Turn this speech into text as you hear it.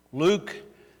Luke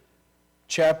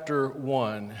chapter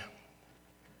 1.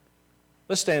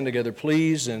 Let's stand together,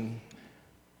 please, and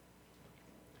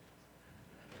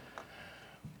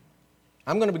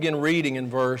I'm going to begin reading in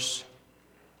verse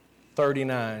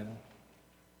 39.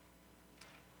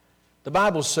 The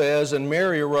Bible says, "And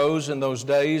Mary arose in those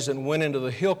days and went into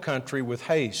the hill country with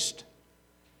haste,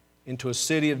 into a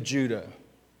city of Judah."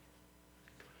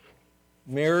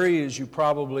 Mary, as you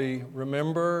probably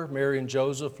remember, Mary and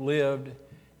Joseph lived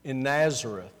in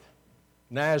Nazareth.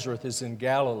 Nazareth is in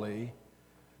Galilee.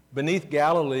 Beneath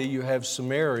Galilee, you have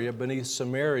Samaria. Beneath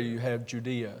Samaria, you have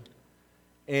Judea.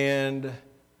 And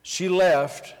she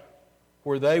left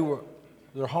where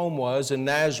their home was in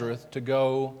Nazareth to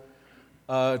go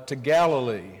to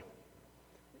Galilee.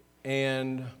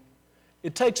 And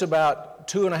it takes about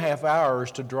 2.5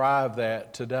 hours to drive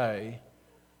that today.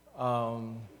 But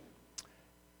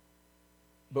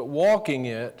walking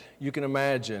it, you can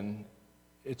imagine,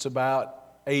 it's about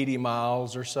 80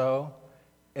 miles or so.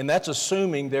 And that's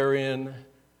assuming they're in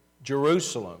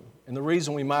Jerusalem. And the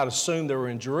reason we might assume they were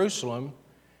in Jerusalem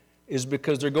is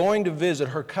because they're going to visit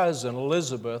her cousin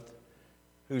Elizabeth,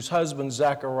 whose husband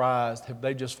Zacharias,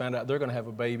 they just found out they're going to have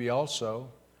a baby also.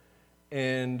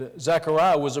 And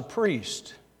Zachariah was a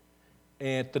priest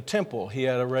at the temple. He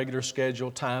had a regular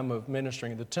scheduled time of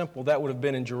ministering at the temple. That would have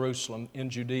been in Jerusalem,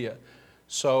 in Judea.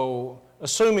 So,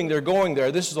 assuming they're going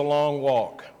there, this is a long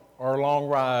walk or a long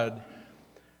ride.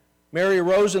 Mary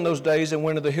arose in those days and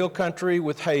went to the hill country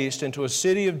with haste into a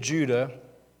city of Judah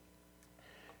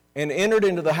and entered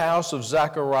into the house of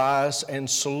Zacharias and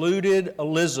saluted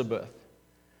Elizabeth.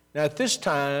 Now, at this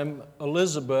time,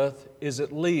 Elizabeth is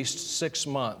at least 6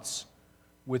 months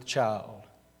with child.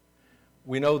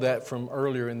 We know that from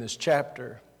earlier in this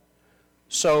chapter.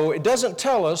 So it doesn't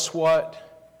tell us what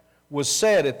was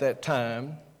said at that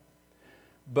time,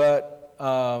 but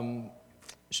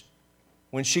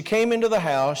when she came into the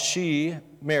house, she,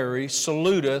 Mary,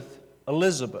 saluteth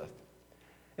Elizabeth.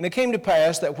 And it came to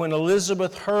pass that when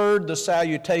Elizabeth heard the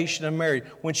salutation of Mary,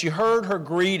 when she heard her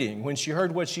greeting, when she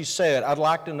heard what she said, I'd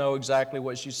like to know exactly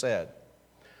what she said,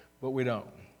 but we don't.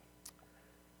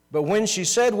 But when she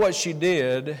said what she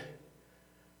did,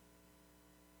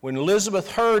 when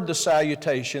Elizabeth heard the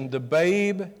salutation, the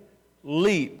babe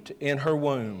leaped in her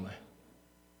womb.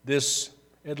 This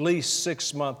at least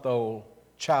 6-month-old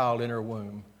child in her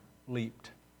womb leaped.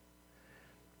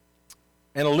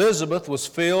 And Elizabeth was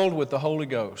filled with the Holy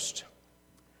Ghost.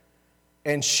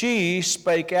 And she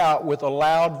spake out with a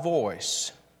loud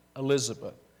voice,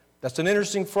 Elizabeth. That's an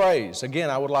interesting phrase. Again,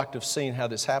 I would like to have seen how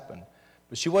this happened.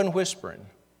 But she wasn't whispering.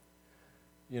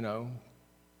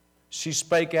 She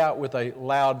spake out with a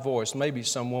loud voice. Maybe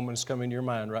some woman's coming to your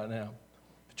mind right now.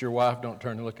 But your wife, don't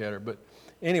turn to look at her. But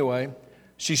anyway,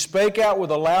 she spake out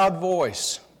with a loud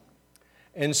voice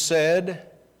and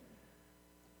said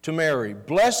to Mary,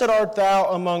 "Blessed art thou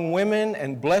among women,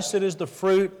 and blessed is the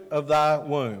fruit of thy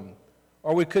womb."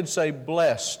 Or we could say,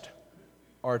 "Blessed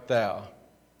art thou,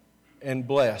 and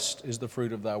blessed is the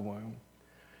fruit of thy womb.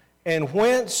 And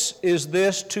whence is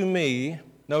this to me,"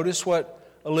 notice what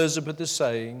Elizabeth is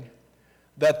saying,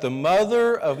 "that the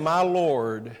mother of my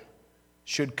Lord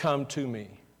should come to me?"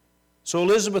 So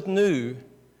Elizabeth knew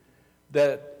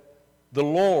that the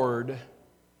Lord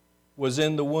was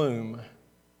in the womb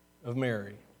of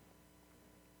Mary.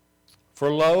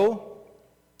 "For lo,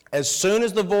 as soon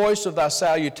as the voice of thy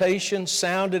salutation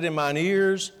sounded in mine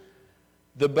ears,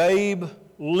 the babe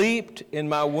leaped in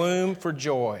my womb for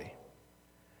joy.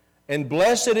 And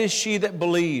blessed is she that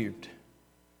believed,"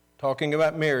 talking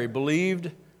about Mary,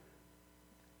 believed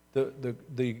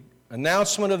the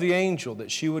announcement of the angel that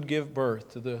she would give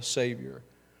birth to the Savior.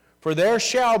 "For there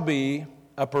shall be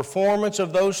a performance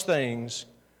of those things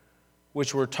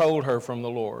which were told her from the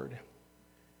Lord."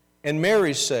 And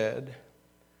Mary said,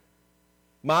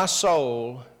 "My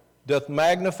soul doth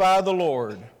magnify the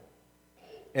Lord,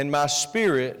 and my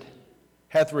spirit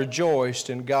hath rejoiced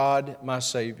in God my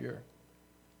Savior."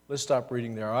 Let's stop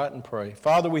reading there, all right, and pray.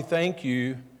 Father, we thank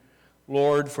you,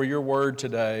 Lord, for your word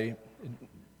today.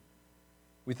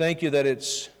 We thank you that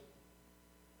it's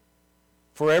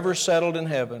forever settled in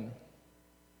heaven.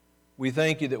 We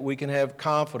thank you that we can have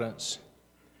confidence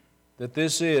that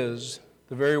this is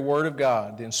the very Word of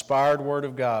God, the inspired Word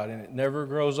of God, and it never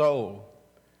grows old.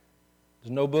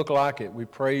 There's no book like it. We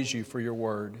praise you for your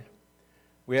Word.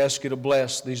 We ask you to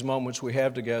bless these moments we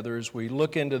have together as we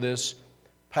look into this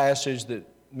passage that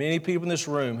many people in this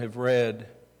room have read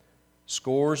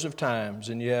scores of times,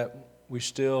 and yet we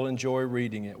still enjoy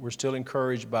reading it. We're still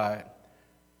encouraged by it.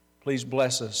 Please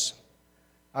bless us.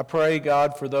 I pray,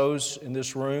 God, for those in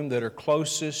this room that are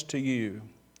closest to you,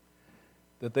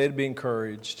 that they'd be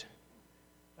encouraged.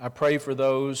 I pray for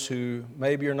those who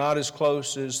maybe are not as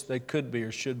close as they could be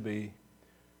or should be,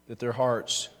 that their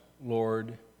hearts,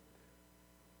 Lord,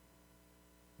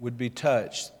 would be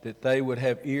touched, that they would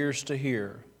have ears to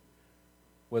hear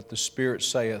what the Spirit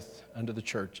saith unto the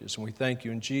churches. And we thank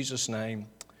you in Jesus' name.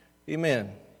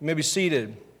 Amen. You may be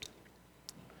seated.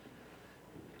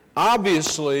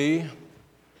 Obviously,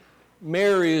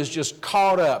 Mary is just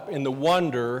caught up in the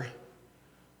wonder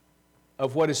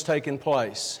of what has taken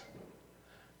place.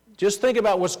 Just think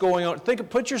about what's going on.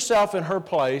 Put yourself in her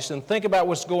place and think about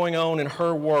what's going on in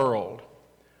her world.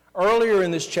 Earlier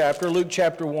in this chapter, Luke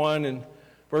chapter 1 and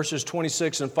verses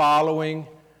 26 and following,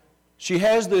 she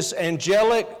has this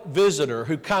angelic visitor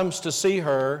who comes to see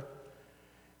her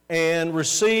and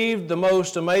received the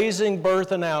most amazing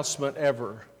birth announcement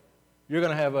ever. You're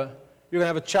going to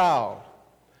have a child.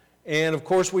 And of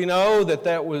course we know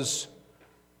that was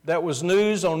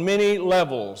news on many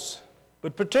levels,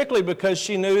 but particularly because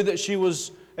she knew that she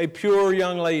was a pure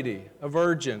young lady, a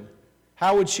virgin.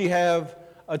 How would she have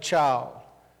a child?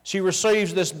 She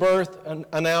receives this birth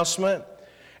announcement,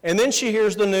 and then she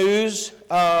hears the news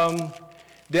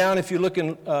down, if you look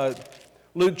in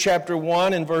Luke chapter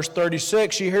 1 and verse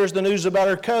 36, she hears the news about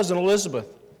her cousin Elizabeth.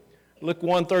 Luke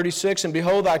 1:36, and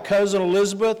behold, thy cousin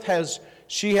Elizabeth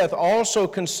hath also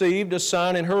conceived a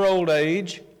son in her old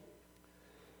age,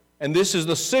 and this is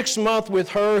the 6th month with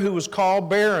her who was called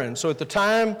barren. So at the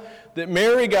time that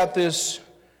Mary got this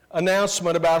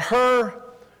announcement about her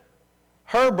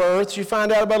birth, you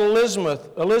find out about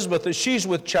Elizabeth that she's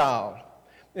with child.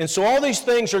 And so all these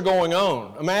things are going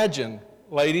on. Imagine,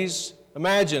 ladies,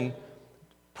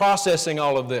 processing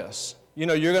all of this. You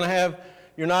know, you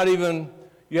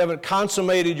haven't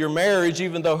consummated your marriage,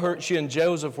 even though she and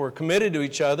Joseph were committed to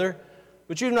each other,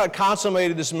 but you've not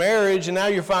consummated this marriage, and now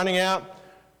you're finding out,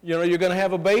 you're going to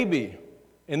have a baby.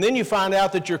 And then you find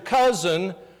out that your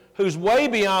cousin, who's way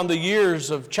beyond the years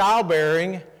of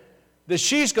childbearing, that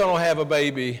she's going to have a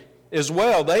baby as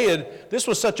well. This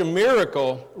was such a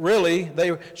miracle, really.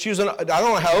 I don't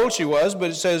know how old she was,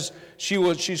 but it says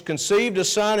she's conceived a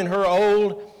son in her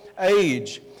old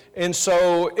age. And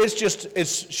so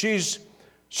she's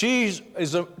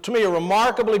to me a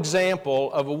remarkable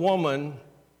example of a woman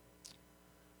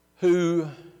who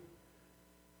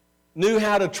knew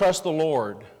how to trust the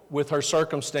Lord with her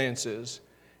circumstances.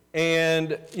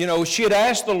 And, she had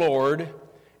asked the Lord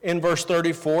in verse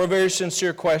 34, a very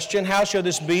sincere question, how shall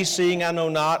this be, seeing I know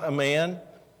not a man?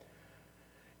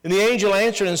 And the angel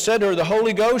answered and said to her, the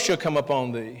Holy Ghost shall come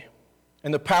upon thee,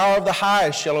 and the power of the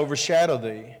highest shall overshadow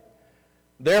thee.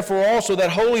 Therefore also that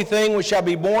holy thing which shall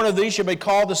be born of thee shall be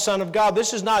called the Son of God.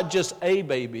 This is not just a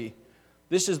baby.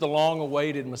 This is the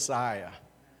long-awaited Messiah.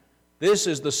 This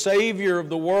is the Savior of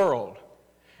the world.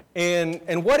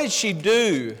 And what did she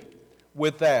do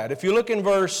with that? If you look in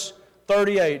verse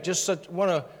 38, just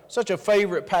such a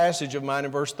favorite passage of mine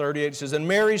in verse 38, it says, and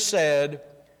Mary said,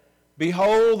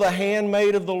 behold the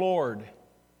handmaid of the Lord,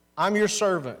 I'm your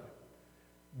servant.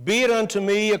 Be it unto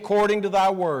me according to thy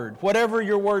word. Whatever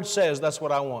your word says, that's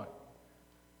what I want.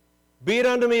 Be it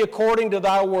unto me according to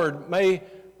thy word. May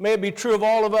it be true of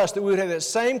all of us that we would have that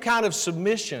same kind of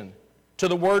submission to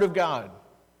the Word of God.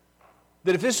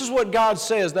 That if this is what God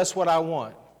says, that's what I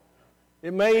want.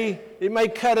 It may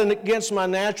cut against my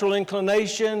natural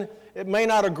inclination. It may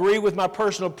not agree with my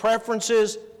personal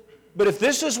preferences. But if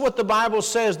this is what the Bible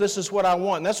says, this is what I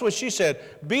want. And that's what she said.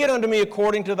 Be it unto me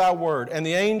according to thy word. And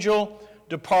the angel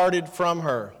departed from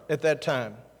her at that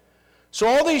time. So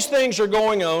all these things are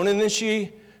going on, and then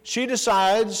she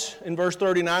decides, in verse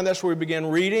 39, that's where we begin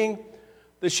reading,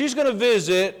 that she's going to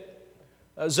visit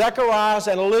Zacharias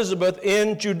and Elizabeth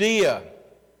in Judea.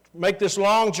 Make this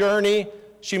long journey.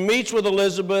 She meets with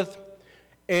Elizabeth,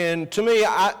 and to me,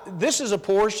 this is a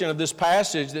portion of this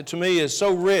passage that to me is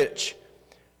so rich,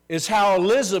 is how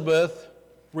Elizabeth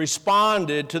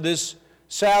responded to this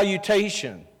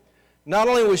salutation. Not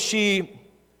only was she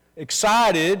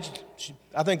excited,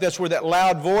 I think that's where that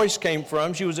loud voice came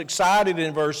from. She was excited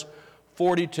in verse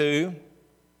 42.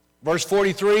 Verse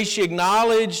 43, she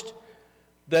acknowledged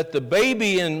that the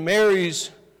baby in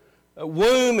Mary's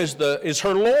womb is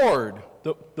her Lord.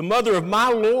 The mother of my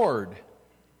Lord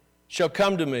shall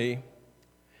come to me.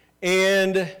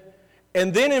 And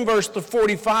then in verse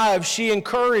 45, she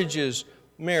encourages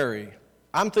Mary.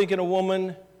 I'm thinking a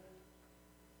woman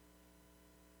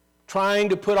trying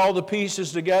to put all the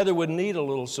pieces together would need a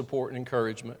little support and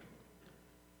encouragement.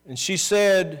 And she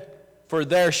said, for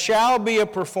there shall be a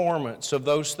performance of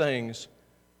those things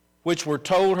which were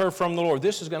told her from the Lord.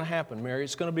 This is going to happen, Mary.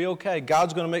 It's going to be okay.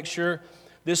 God's going to make sure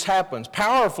this happens.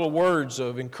 Powerful words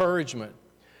of encouragement.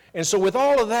 And so with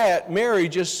all of that, Mary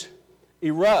just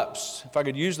erupts, if I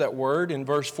could use that word, in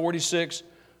verse 46,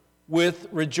 with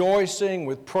rejoicing,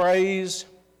 with praise.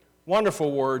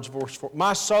 Wonderful words, verse 4.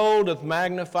 My soul doth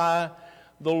magnify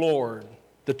the Lord.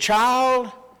 The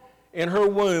child in her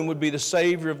womb would be the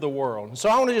Savior of the world. And so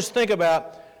I want to just think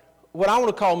about what I want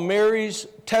to call Mary's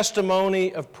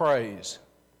testimony of praise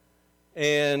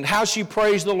and how she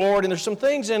praised the Lord. And there's some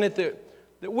things in it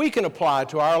that we can apply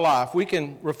to our life, we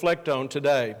can reflect on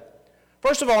today.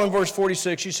 First of all, in verse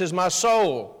 46, she says, my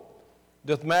soul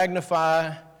doth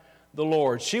magnify the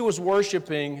Lord. She was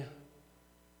worshiping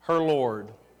her Lord.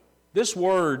 This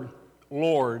word,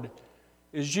 Lord,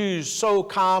 is used so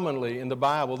commonly in the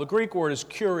Bible. The Greek word is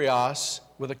kurios,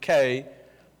 with a K,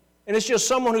 and it's just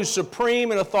someone who's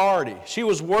supreme in authority. She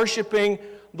was worshiping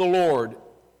the Lord.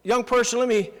 Young person, let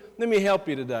me help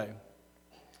you today.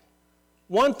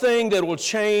 One thing that will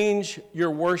change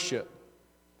your worship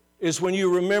is when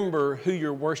you remember who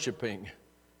you're worshiping.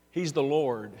 He's the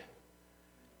Lord.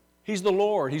 He's the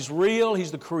Lord. He's real.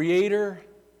 He's the Creator.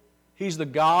 He's the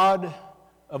God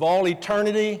of all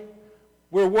eternity.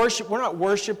 We're not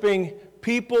worshiping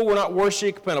people. We're not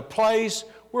worshiping a place.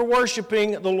 We're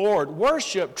worshiping the Lord.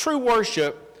 Worship, true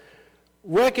worship,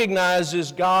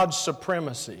 recognizes God's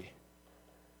supremacy.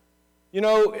 You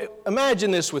know,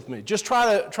 imagine this with me. Just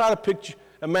try to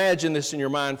imagine this in your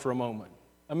mind for a moment.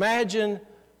 Imagine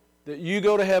that you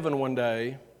go to heaven one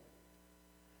day,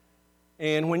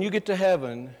 and when you get to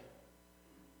heaven,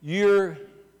 you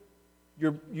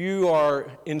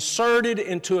are inserted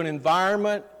into an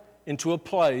environment, into a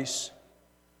place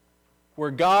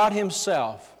where God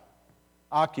Himself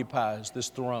occupies this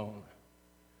throne.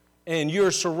 And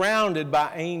you're surrounded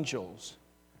by angels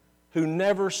who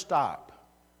never stop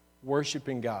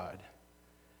worshiping God.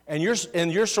 And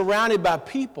you're surrounded by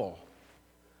people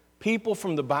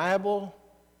from the Bible,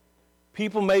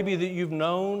 people maybe that you've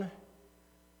known,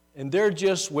 and they're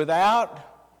just without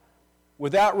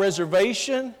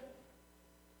reservation,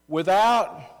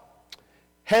 without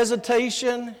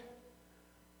hesitation,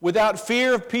 without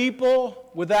fear of people,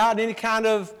 without any kind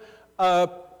of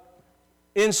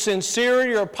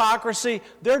insincerity or hypocrisy.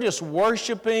 They're just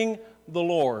worshiping the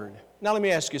Lord. Now let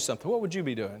me ask you something. What would you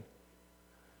be doing?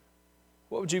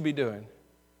 What would you be doing?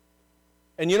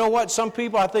 And you know what? Some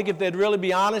people, I think if they'd really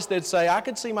be honest, they'd say, I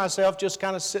could see myself just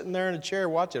kind of sitting there in a chair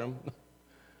watching them.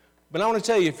 But I want to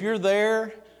tell you, if you're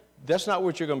there, that's not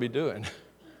what you're going to be doing.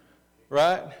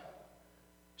 Right?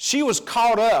 She was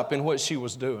caught up in what she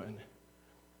was doing.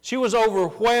 She was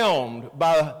overwhelmed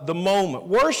by the moment.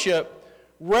 Worship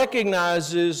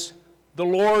recognizes the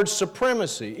Lord's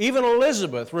supremacy. Even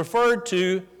Elizabeth referred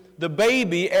to the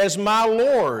baby as my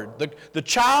Lord. The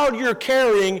child you're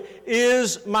carrying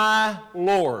is my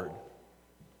Lord.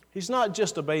 He's not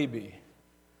just a baby.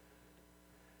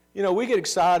 You know, we get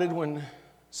excited when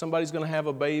somebody's going to have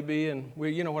a baby, and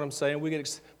you know what I'm saying?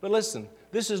 But listen,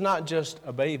 this is not just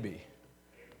a baby.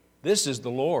 This is the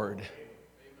Lord.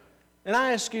 And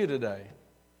I ask you today,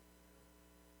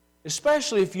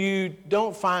 especially if you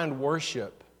don't find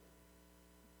worship,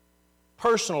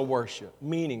 personal worship,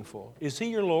 meaningful, is He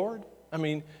your Lord? I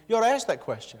mean, you ought to ask that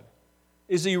question.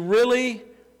 Is He really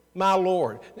my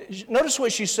Lord? Notice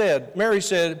what she said. Mary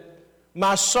said,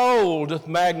 my soul doth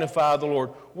magnify the Lord.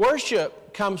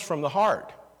 Worship comes from the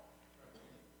heart.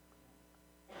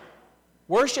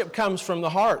 Worship comes from the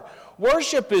heart.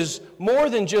 Worship is more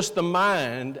than just the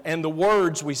mind and the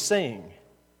words we sing,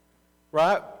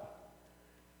 right?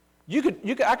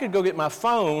 I could go get my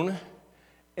phone,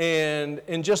 and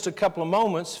in just a couple of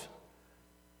moments,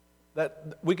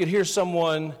 that we could hear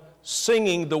someone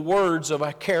singing the words of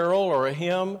a carol or a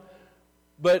hymn,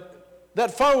 but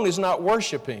that phone is not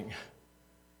worshiping.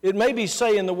 It may be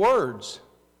saying the words,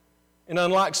 and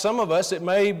unlike some of us, it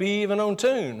may be even on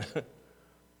tune,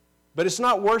 but it's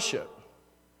not worship.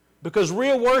 Because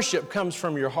real worship comes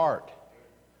from your heart.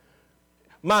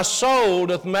 My soul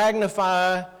doth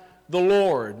magnify the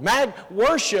Lord.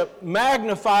 Worship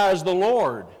magnifies the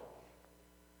Lord.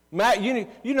 You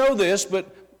know this,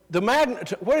 but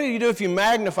what do you do if you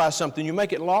magnify something? You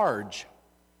make it large.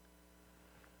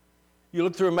 You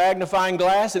look through a magnifying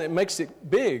glass and it makes it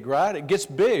big, right? It gets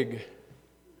big.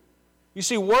 You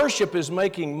see, worship is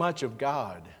making much of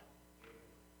God.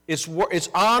 It's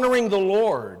honoring the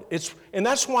Lord. And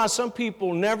that's why some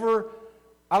people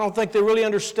I don't think they really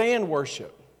understand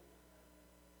worship.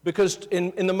 Because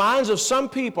in the minds of some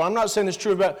people, I'm not saying it's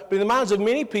true, but in the minds of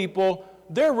many people,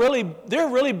 they're really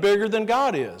bigger than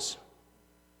God is.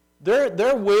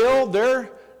 Their will,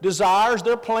 their desires,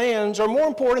 their plans are more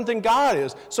important than God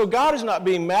is. So God is not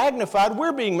being magnified,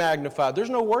 we're being magnified. There's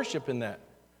no worship in that.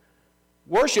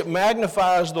 Worship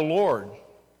magnifies the Lord.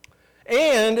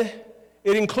 And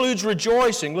it includes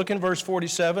rejoicing. Look in verse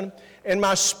 47. And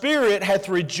my spirit hath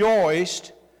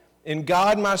rejoiced in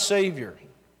God my Savior.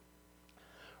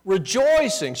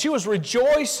 Rejoicing. She was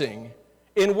rejoicing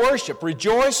in worship.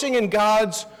 Rejoicing in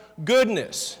God's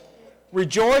goodness.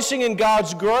 Rejoicing in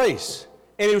God's grace.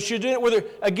 And she did it with her,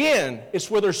 again,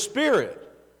 it's with her spirit.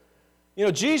 You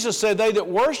know, Jesus said they that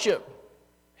worship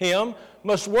Him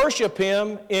must worship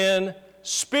Him in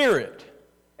spirit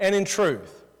and in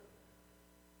truth.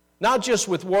 Not just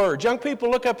with words. Young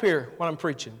people, look up here when I'm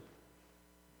preaching.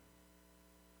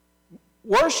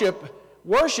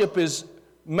 Worship is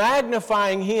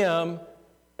magnifying Him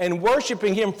and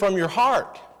worshiping Him from your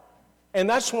heart. And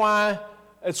that's why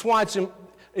I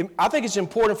think it's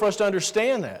important for us to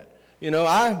understand that. You know,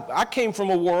 I came from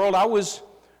a world, I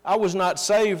was not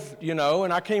saved, you know,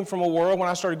 and I came from a world when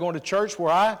I started going to church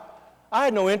where I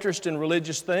had no interest in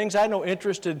religious things. I had no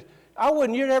interest in,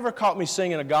 you never caught me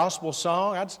singing a gospel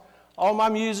song. All my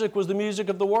music was the music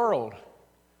of the world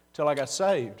till I got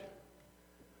saved.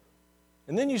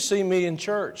 And then you see me in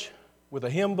church with a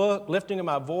hymn book, lifting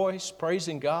my voice,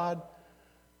 praising God.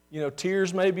 You know,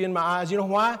 tears maybe in my eyes. You know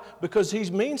why? Because He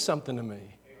means something to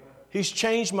me. He's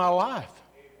changed my life.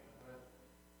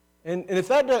 And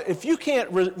if you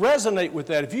can't resonate with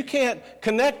that, if you can't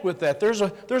connect with that, there's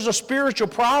a spiritual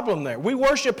problem there. We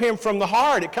worship Him from the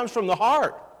heart. It comes from the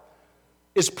heart.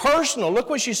 It's personal. Look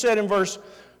what she said in verse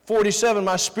 47.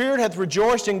 My spirit hath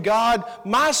rejoiced in God,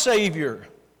 my Savior.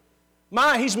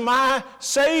 He's my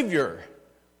Savior.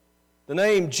 The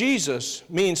name Jesus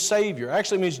means Savior.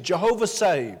 Actually, it means Jehovah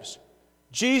saves.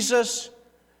 Jesus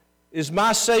is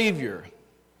my Savior.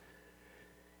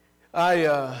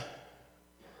 I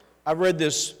read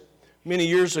this many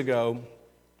years ago.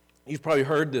 You've probably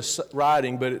heard this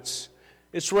writing, but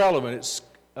it's relevant. It's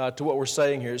to what we're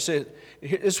saying here. This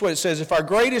is what it says. If our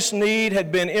greatest need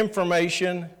had been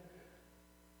information,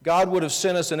 God would have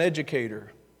sent us an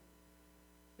educator.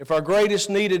 If our greatest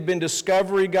need had been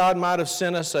discovery, God might have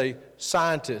sent us a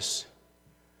scientist.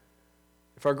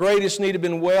 If our greatest need had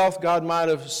been wealth, God might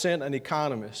have sent an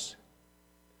economist.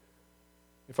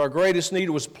 If our greatest need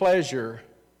was pleasure,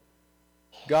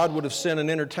 God would have sent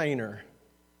an entertainer.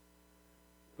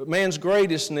 But man's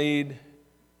greatest need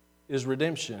is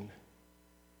redemption.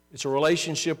 It's a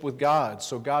relationship with God,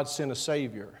 so God sent a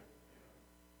Savior.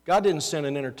 God didn't send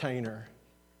an entertainer.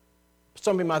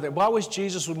 Some people might think, why was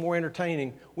Jesus more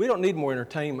entertaining? We don't need more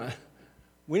entertainment.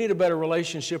 We need a better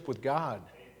relationship with God.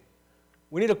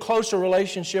 We need a closer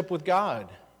relationship with God.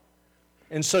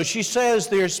 And so she says,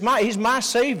 He's my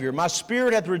Savior. My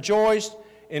spirit hath rejoiced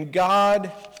in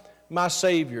God, my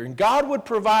Savior. And God would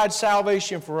provide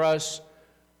salvation for us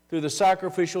through the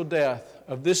sacrificial death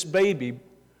of this baby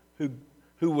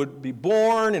who would be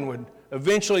born and would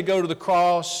eventually go to the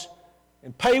cross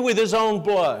and pay with His own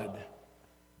blood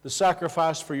the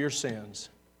sacrifice for your sins.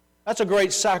 That's a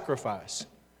great sacrifice.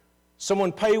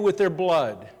 Someone pay with their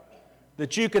blood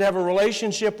that you could have a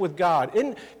relationship with God.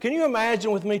 Can you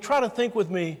imagine with me, try to think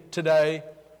with me today,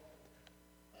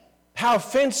 how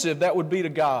offensive that would be to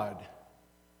God.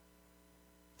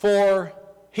 For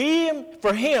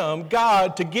Him,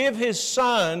 God, to give His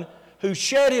Son who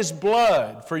shed His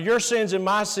blood for your sins and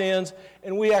my sins,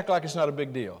 and we act like it's not a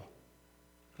big deal.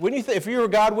 Wouldn't you if you were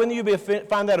God, wouldn't you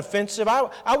find that offensive?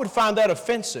 I would find that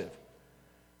offensive.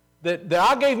 That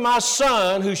I gave my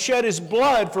Son who shed His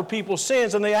blood for people's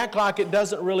sins, and they act like it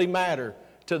doesn't really matter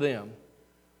to them.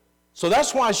 So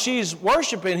that's why she's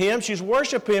worshiping Him. She's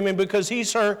worshiping Him because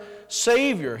He's her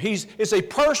Savior. It's a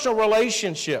personal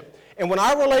relationship. And when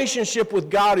our relationship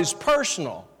with God is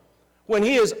personal, when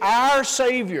He is our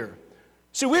Savior,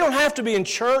 see, we don't have to be in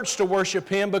church to worship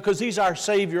Him because He's our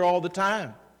Savior all the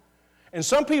time. And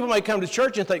some people may come to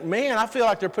church and think, man, I feel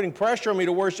like they're putting pressure on me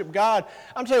to worship God.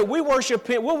 I'm telling you,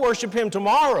 we'll worship Him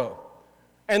tomorrow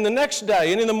and the next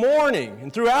day and in the morning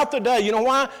and throughout the day. You know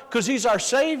why? Because He's our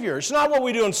Savior. It's not what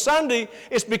we do on Sunday.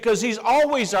 It's because He's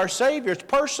always our Savior. It's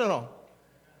personal.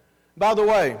 By the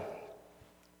way,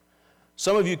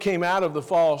 some of you came out of the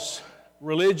false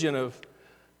religion of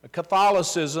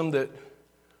Catholicism that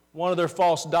one of their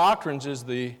false doctrines is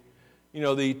the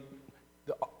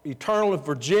eternal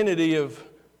virginity of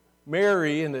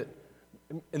Mary and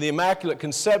the Immaculate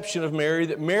Conception of Mary,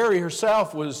 that Mary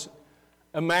herself was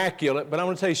immaculate. But I'm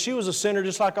going to tell you, she was a sinner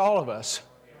just like all of us.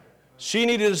 She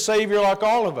needed a Savior like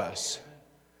all of us.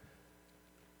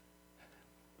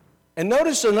 And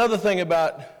notice another thing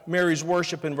about Mary's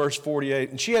worship in verse 48.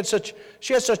 And she had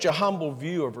such a humble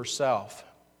view of herself.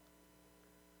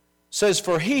 It says,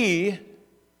 for He,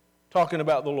 talking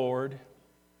about the Lord,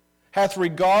 hath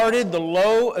regarded the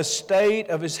low estate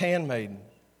of his handmaiden.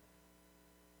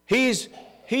 He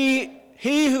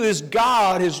who is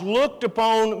God has looked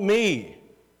upon me.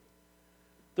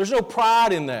 There's no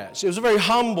pride in that. She was a very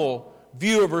humble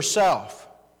view of herself.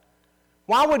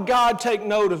 Why would God take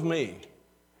note of me?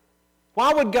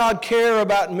 Why would God care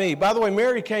about me? By the way,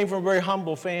 Mary came from a very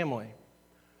humble family.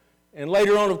 And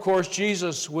later on, of course,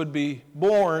 Jesus would be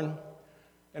born.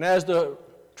 And as the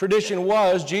tradition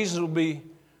was, Jesus would be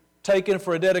taken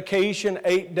for a dedication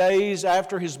 8 days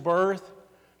after his birth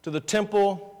to the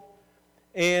temple.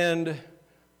 And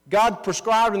God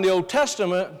prescribed in the Old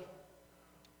Testament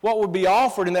what would be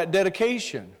offered in that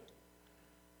dedication.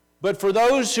 But for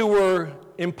those who were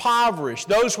impoverished,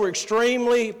 those who were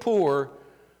extremely poor,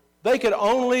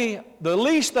 the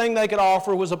least thing they could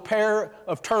offer was a pair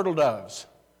of turtle doves.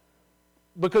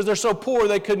 Because they're so poor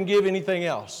they couldn't give anything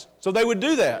else. So they would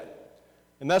do that.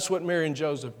 And that's what Mary and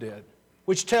Joseph did,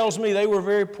 which tells me they were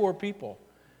very poor people.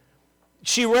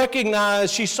 She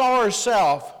saw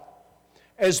herself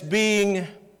as being,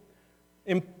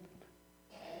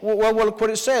 well, look what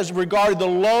it says, regarded the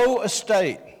low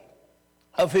estate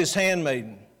of his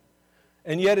handmaiden.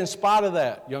 And yet, in spite of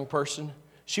that, young person,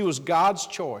 she was God's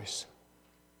choice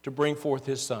to bring forth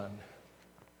his son.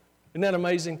 Isn't that an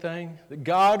amazing thing? That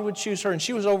God would choose her, and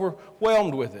she was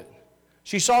overwhelmed with it.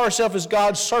 She saw herself as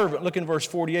God's servant. Look in verse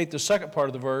 48, the second part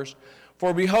of the verse.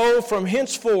 For behold, from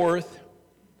henceforth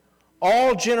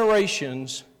all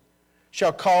generations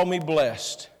shall call me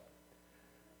blessed.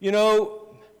 You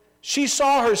know, she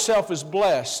saw herself as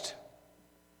blessed,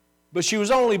 but she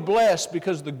was only blessed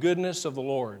because of the goodness of the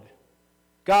Lord.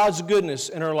 God's goodness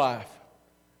in her life.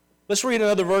 Let's read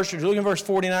another verse. Look in verse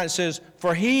 49. It says,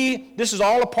 for this is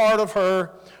all a part of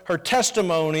her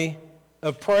testimony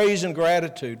of praise and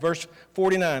gratitude. Verse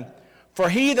 49. For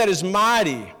he that is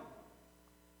mighty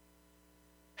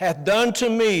hath done to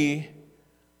me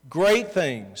great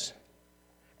things,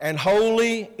 and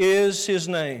holy is his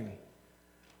name.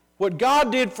 What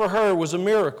God did for her was a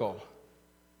miracle.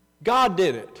 God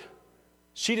did it.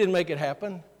 She didn't make it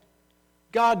happen.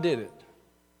 God did it.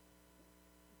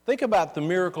 Think about the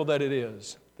miracle that it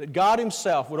is, that God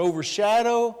himself would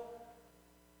overshadow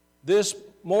this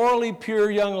morally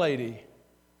pure young lady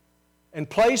and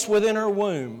place within her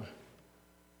womb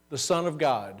the Son of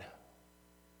God.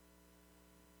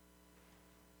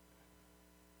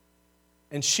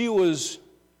 And she was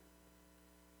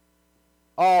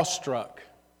awestruck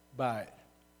by it.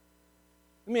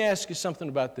 Let me ask you something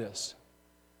about this.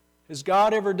 Has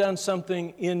God ever done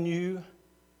something in you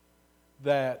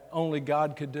that only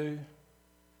God could do?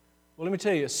 Well, let me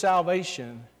tell you,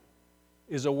 salvation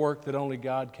is a work that only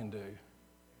God can do.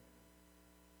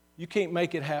 You can't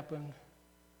make it happen.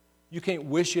 You can't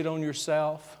wish it on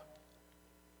yourself.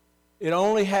 It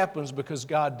only happens because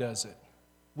God does it.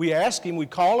 We ask him, we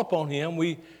call upon him,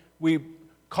 we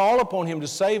call upon him to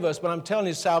save us, but I'm telling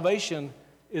you, salvation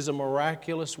is a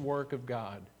miraculous work of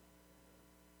God.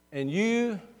 And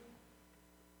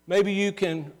maybe you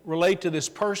can relate to this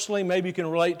personally. Maybe you can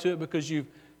relate to it because you've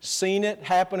seen it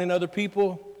happen in other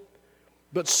people.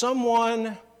 But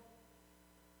someone,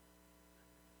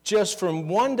 just from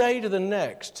one day to the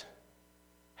next,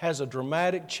 has a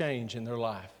dramatic change in their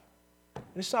life.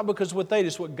 And it's not because of what they did,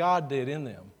 it's what God did in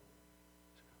them.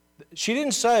 She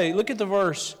didn't say, look at the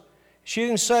verse, she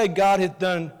didn't say God hath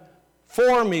done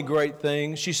for me great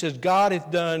things. She says God hath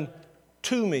done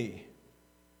to me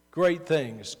great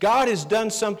things. God has done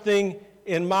something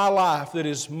in my life that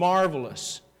is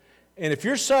marvelous. And if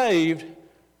you're saved,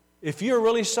 if you're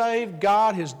really saved,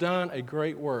 God has done a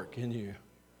great work in you.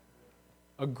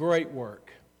 A great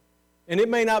work. And it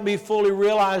may not be fully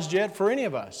realized yet for any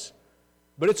of us,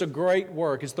 but it's a great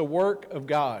work. It's the work of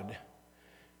God.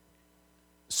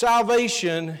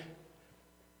 Salvation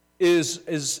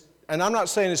is, and I'm not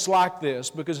saying it's like this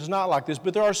because it's not like this,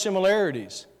 but there are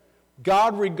similarities.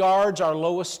 God regards our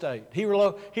low estate.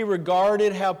 He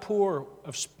regarded how poor,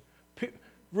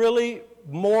 really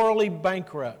morally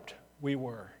bankrupt we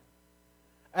were.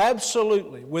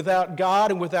 Absolutely, without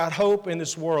God and without hope in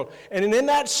this world. And in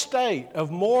that state of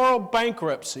moral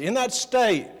bankruptcy, in that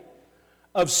state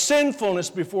of sinfulness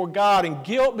before God and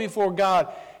guilt before God,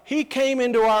 He came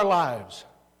into our lives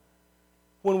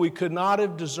when we could not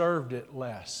have deserved it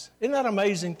less. Isn't that an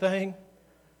amazing thing?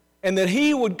 And that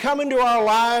He would come into our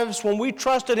lives when we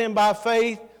trusted Him by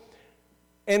faith,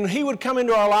 and He would come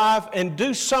into our life and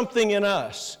do something in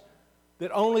us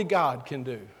that only God can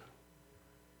do.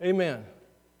 Amen.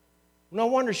 No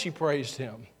wonder she praised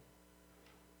Him.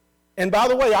 And by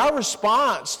the way, our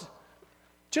response,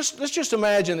 let's just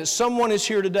imagine that someone is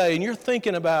here today and you're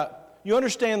thinking about, you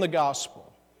understand the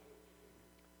gospel.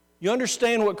 You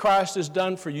understand what Christ has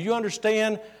done for you. You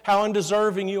understand how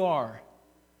undeserving you are.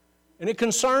 And it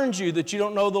concerns you that you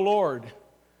don't know the Lord.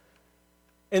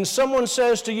 And someone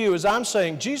says to you, as I'm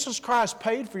saying, Jesus Christ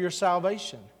paid for your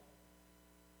salvation.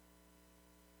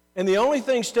 And the only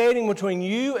thing standing between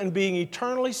you and being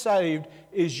eternally saved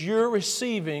is you're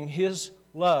receiving His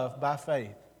love by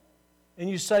faith. And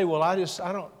you say, well, I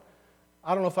don't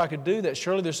know if I could do that.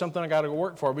 Surely there's something I got to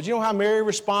work for. But you know how Mary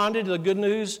responded to the good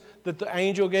news that the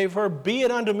angel gave her? Be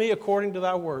it unto me according to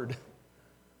thy word.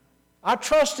 I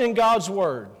trust in God's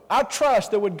word. I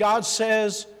trust that what God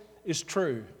says is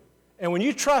true. And when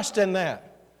you trust in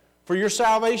that for your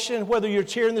salvation, whether you're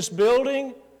here in this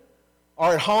building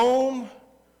or at home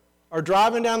or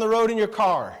driving down the road in your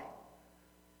car,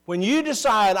 when you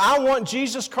decide, I want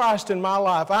Jesus Christ in my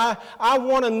life, I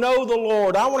want to know the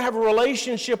Lord, I want to have a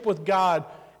relationship with God,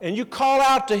 and you call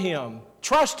out to Him,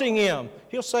 trusting Him,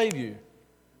 He'll save you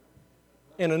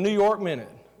in a New York minute.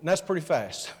 And that's pretty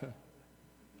fast.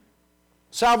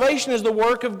 Salvation is the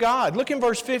work of God. Look in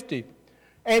verse 50.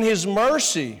 And His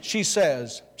mercy, she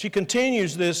says, she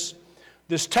continues this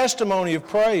testimony of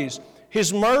praise.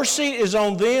 His mercy is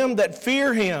on them that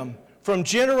fear Him from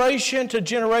generation to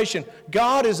generation.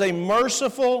 God is a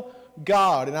merciful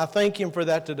God, and I thank Him for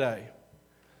that today.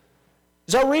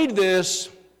 As I read this,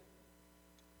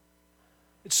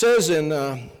 it says in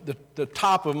the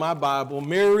top of my Bible,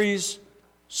 Mary's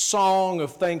Song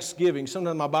of Thanksgiving.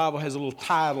 Sometimes my Bible has a little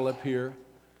title up here.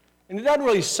 And it doesn't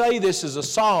really say this is a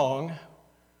song,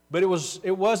 but it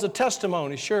was a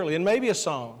testimony, surely, and maybe a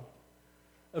song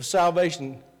of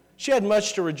salvation. She had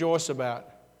much to rejoice about.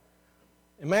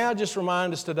 And may I just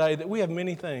remind us today that we have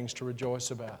many things to rejoice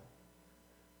about.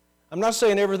 I'm not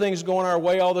saying everything's going our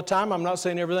way all the time. I'm not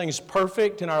saying everything is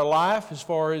perfect in our life as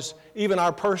far as even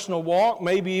our personal walk,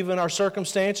 maybe even our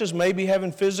circumstances, maybe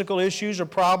having physical issues or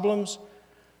problems.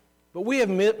 But we have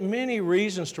many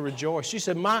reasons to rejoice. She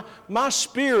said, my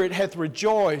spirit hath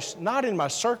rejoiced, not in my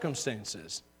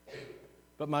circumstances,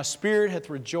 but my spirit hath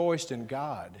rejoiced in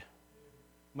God,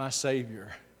 my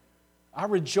Savior. I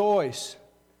rejoice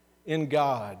in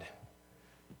God.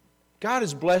 God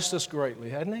has blessed us greatly,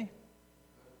 hasn't He?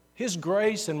 His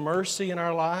grace and mercy in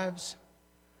our lives,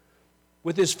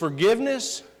 with His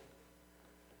forgiveness.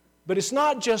 But it's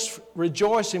not just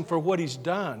rejoicing for what He's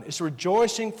done. It's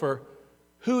rejoicing for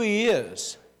who He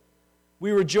is.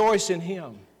 We rejoice in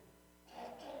Him.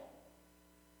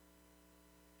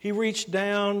 He reached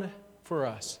down for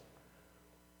us.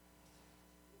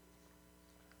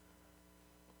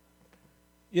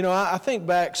 You know, I think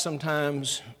back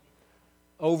sometimes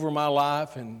over my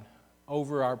life and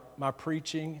over my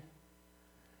preaching,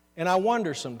 and I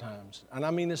wonder sometimes, and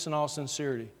I mean this in all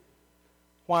sincerity,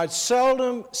 why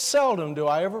seldom do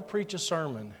I ever preach a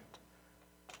sermon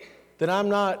that I'm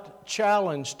not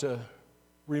challenged to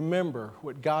remember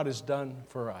what God has done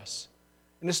for us.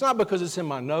 And it's not because it's in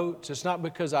my notes. It's not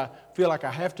because I feel like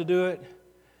I have to do it.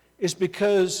 It's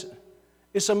because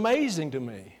it's amazing to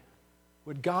me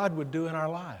what God would do in our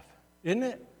life, isn't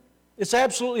it? It's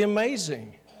absolutely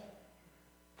amazing.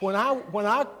 When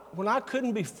I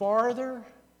couldn't be farther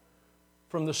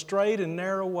from the straight and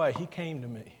narrow way, He came to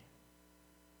me.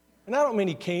 And I don't mean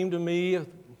He came to me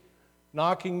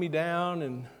knocking me down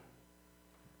and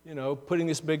putting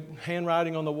this big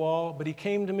handwriting on the wall, but He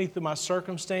came to me through my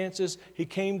circumstances. He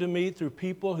came to me through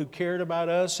people who cared about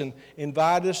us and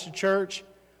invited us to church.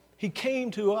 He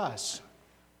came to us.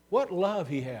 What love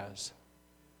He has.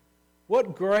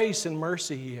 What grace and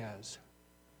mercy He has.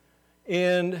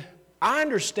 And I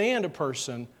understand a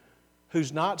person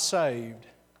who's not saved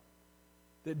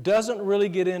that doesn't really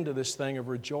get into this thing of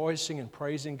rejoicing and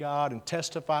praising God and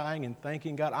testifying and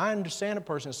thanking God. I understand a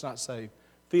person that's not saved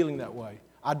feeling that way.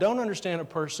 I don't understand a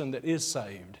person that is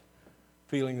saved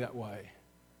feeling that way,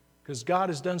 because God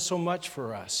has done so much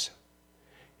for us.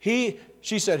 She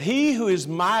said, He who is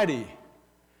mighty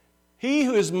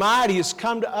has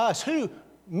come to us. Who?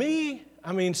 Me?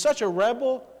 I mean, such a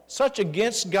rebel, such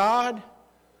against God.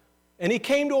 And He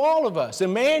came to all of us.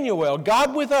 Emmanuel,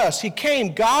 God with us. He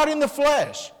came, God in the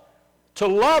flesh, to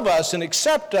love us and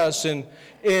accept us and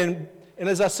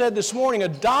as I said this morning,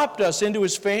 adopt us into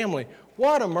His family.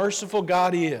 What a merciful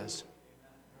God He is.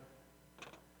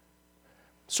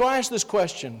 So I ask this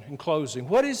question in closing.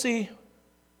 What has He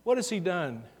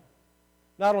done?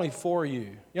 Not only for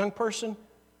you. Young person,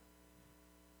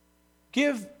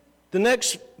 give the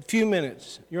next few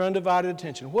minutes your undivided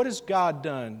attention. What has God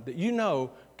done that you know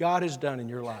God has done in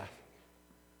your life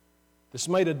that's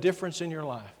made a difference in your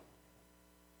life?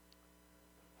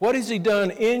 What has He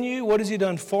done in you? What has He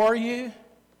done for you?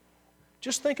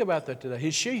 Just think about that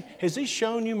today. Has He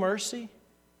shown you mercy?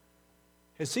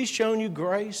 Has He shown you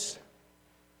grace?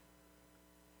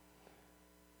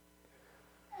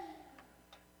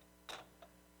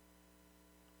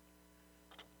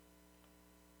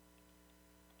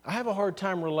 I have a hard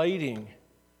time relating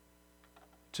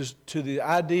to the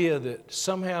idea that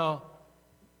somehow,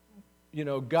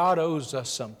 God owes us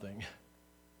something.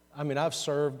 I mean, I've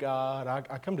served God.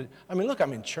 Look,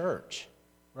 I'm in church,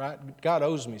 right? God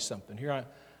owes me something.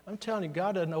 I'm telling you,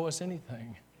 God doesn't owe us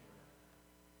anything.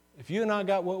 If you and I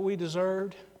got what we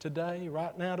deserved today,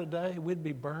 right now today, we'd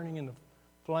be burning in the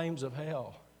flames of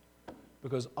hell.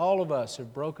 Because all of us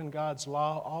have broken God's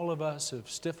law. All of us have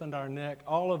stiffened our neck.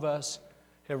 All of us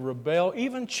have rebelled.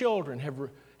 Even children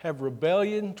have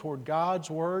rebellion toward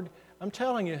God's word. I'm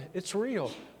telling you, it's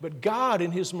real. But God,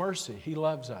 in His mercy, He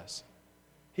loves us.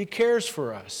 He cares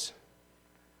for us.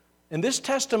 And this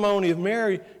testimony of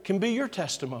Mary can be your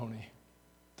testimony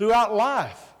throughout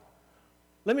life.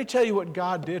 Let me tell you what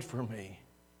God did for me.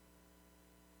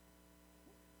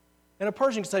 And a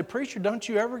person can say, "Preacher, don't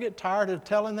you ever get tired of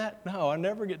telling that?" No, I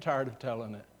never get tired of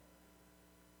telling it.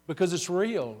 Because it's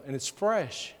real and it's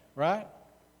fresh, right?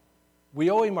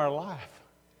 We owe Him our life.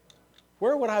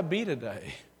 Where would I be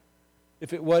today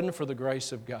if it wasn't for the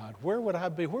grace of God? Where would I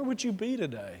be? Where would you be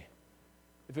today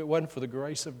if it wasn't for the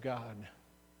grace of God?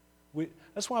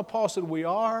 That's why Paul said we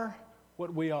are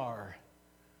what we are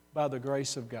by the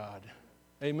grace of God.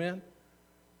 Amen?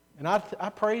 And I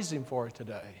praise Him for it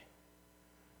today.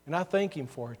 And I thank Him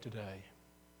for it today.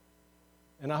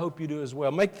 And I hope you do as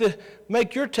well.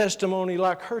 Make your testimony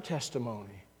like her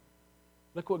testimony.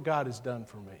 Look what God has done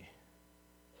for me.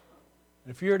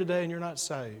 And if you're here today and you're not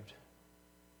saved,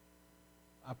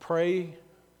 I prayed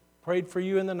for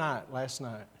you in the night, last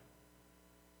night,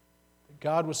 that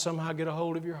God would somehow get a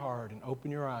hold of your heart and open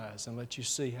your eyes and let you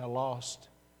see how lost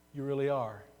you really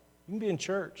are. You can be in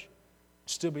church,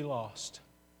 still be lost.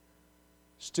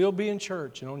 Still be in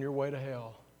church and on your way to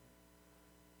hell.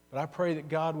 But I pray that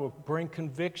God will bring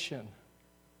conviction,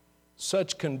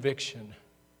 such conviction,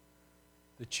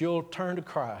 that you'll turn to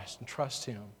Christ and trust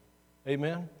Him.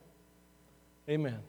 Amen? Amen.